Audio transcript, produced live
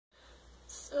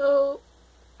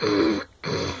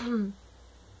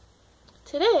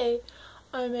Today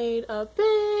I made a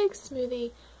big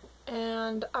smoothie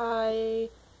and I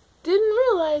didn't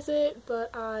realize it,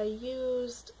 but I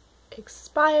used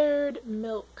expired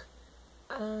milk.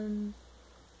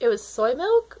 It was soy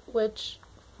milk, which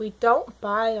we don't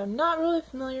buy. I'm not really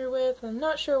familiar with. I'm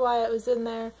not sure why it was in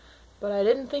there, but I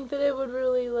didn't think that it would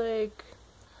really,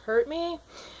 hurt me.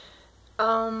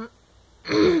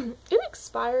 It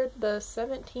expired the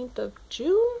 17th of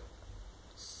June,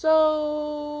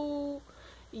 so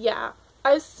yeah,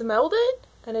 I smelled it,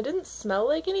 and it didn't smell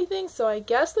like anything, so I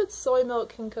guess that soy milk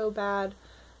can go bad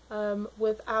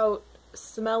without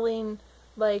smelling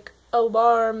like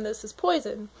alarm, this is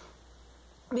poison,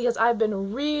 because I've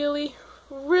been really,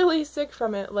 really sick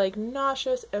from it, like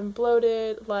nauseous and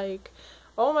bloated, like,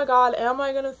 oh my god, am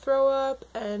I gonna throw up,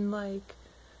 and like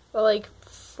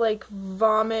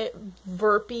vomit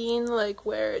burping, like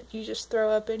where you just throw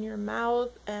up in your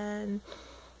mouth, and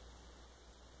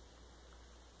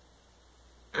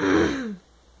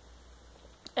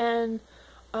and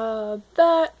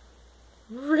that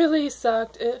really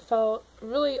sucked. It felt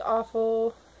really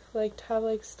awful, like to have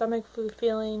like stomach flu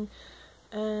feeling,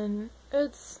 and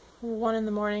it's 1 in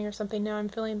the morning or something now. I'm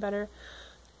feeling better.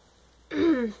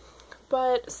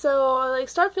 But so I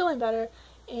start feeling better,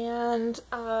 and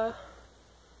I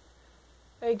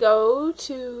go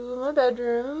to my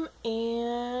bedroom,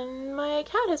 and my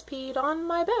cat has peed on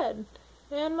my bed,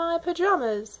 and my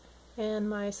pajamas, and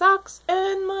my socks,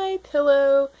 and my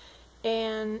pillow,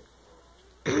 and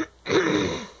I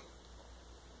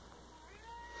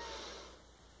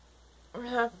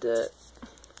have to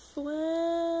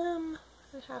phlegm.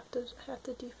 I have to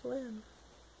dephlegm.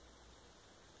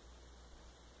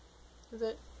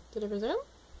 Did it resume?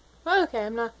 Oh, okay,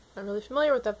 I'm not really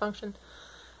familiar with that function.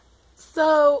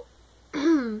 So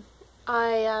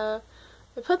I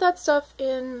put that stuff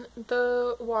in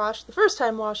the wash the first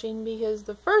time washing, because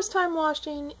the first time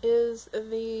washing is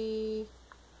the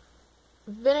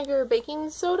vinegar baking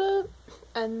soda,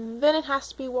 and then it has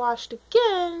to be washed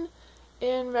again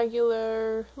in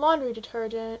regular laundry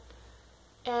detergent.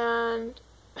 And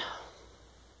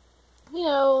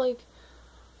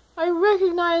I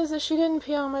recognize that she didn't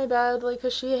pee on my bed,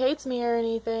 because she hates me or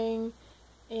anything,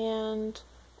 and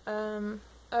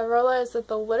I realized that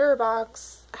the litter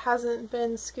box hasn't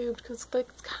been scooped, because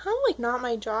it's kind of not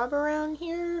my job around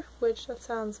here, which that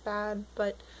sounds bad,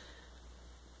 but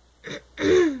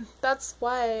that's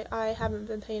why I haven't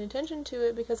been paying attention to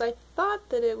it, because I thought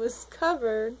that it was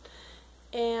covered.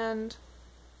 And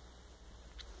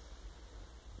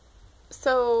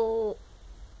so,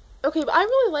 okay, but I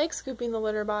really like scooping the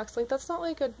litter box. That's not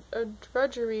a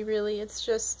drudgery, really. It's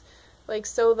just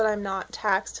so that I'm not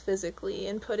taxed physically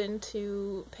and put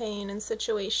into pain in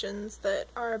situations that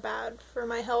are bad for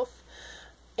my health.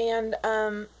 And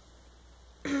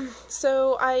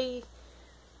so I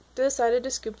decided to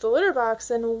scoop the litter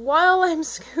box, and while I'm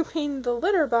scooping the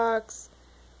litter box,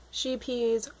 she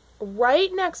pees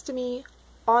right next to me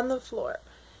on the floor.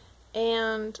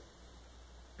 And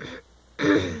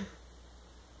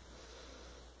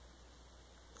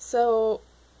so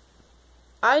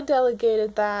I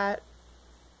delegated that.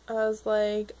 I was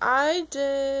like, I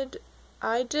did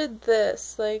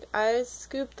this. I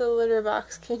scooped the litter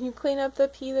box. Can you clean up the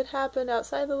pee that happened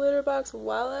outside the litter box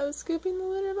while I was scooping the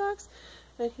litter box?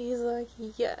 And he's like,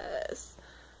 yes.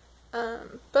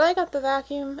 But I got the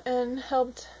vacuum and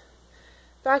helped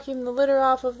vacuum the litter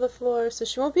off of the floor, so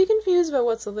she won't be confused about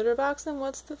what's the litter box and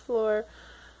what's the floor.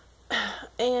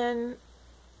 And,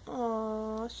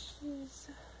 aww, she's...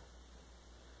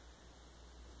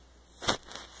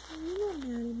 You're not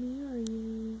mad at me, are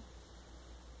you?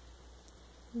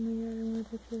 Oh my god, I want a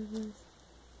picture of this.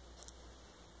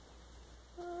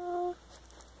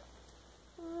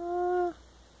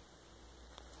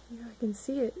 Yeah, I can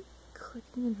see it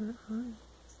clicking in her eyes.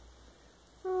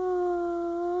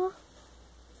 Aww.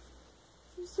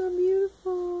 You're so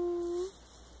beautiful.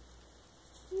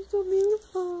 You're so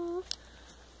beautiful.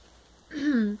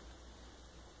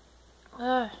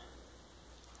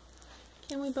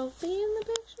 Can we both be in the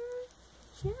picture?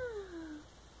 Yeah.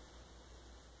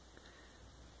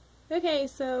 Okay,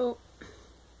 so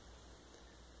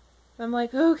I'm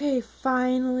like, okay,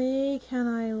 finally, can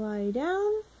I lie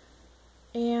down?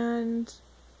 And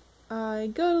I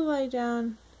go to lie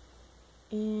down,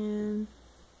 and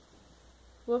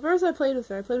well, first I played with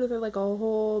her. I played with her a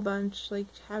whole bunch,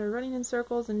 had her running in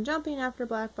circles and jumping after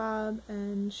Black Bob,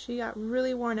 and she got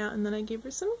really worn out, and then I gave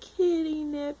her some kitty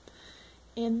nip,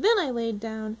 and then I laid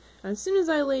down, and as soon as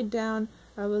I laid down,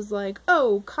 I was like,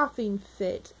 oh, coughing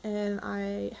fit, and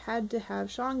I had to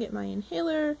have Sean get my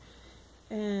inhaler,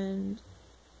 and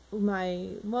my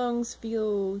lungs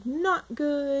feel not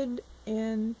good,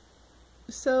 and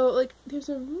so, like, there's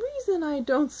a reason I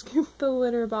don't scoop the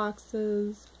litter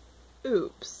boxes.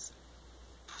 Oops.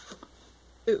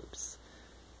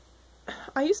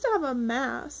 I used to have a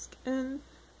mask, and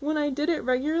when I did it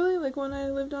regularly, like when I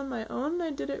lived on my own and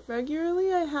I did it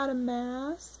regularly, I had a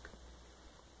mask.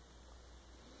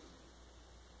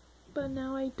 But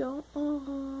now I don't.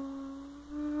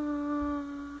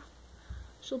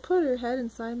 She'll put her head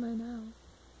inside my mouth.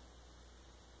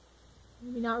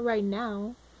 Maybe not right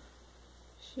now.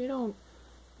 She don't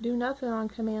do nothing on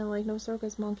command like no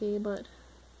circus monkey, but...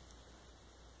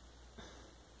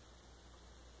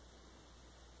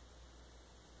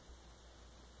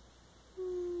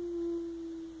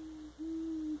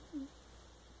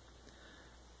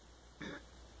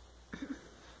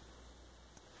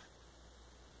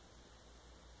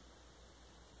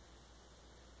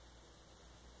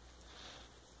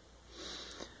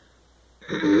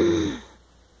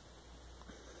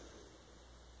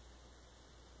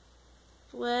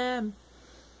 Phlegm.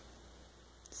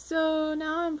 So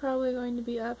now I'm probably going to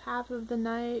be up half of the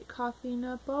night coughing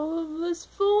up all of this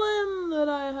phlegm that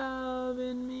I have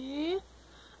in me.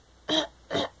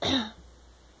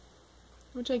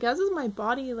 Which I guess is my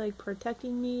body, like,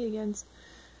 protecting me against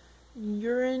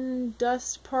urine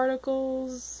dust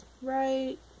particles,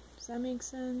 right? Does that make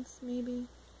sense? Maybe.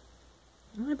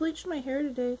 I bleached my hair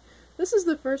today. This is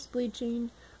the first bleaching.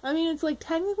 I mean, it's like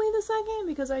technically the second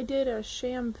because I did a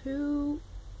shampoo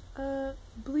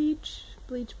bleach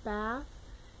bath,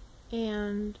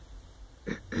 and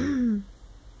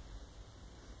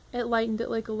it lightened it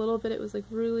like a little bit. It was like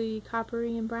really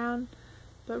coppery and brown,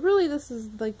 but really this is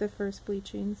like the first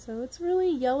bleaching, so it's really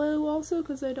yellow also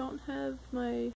because I don't have my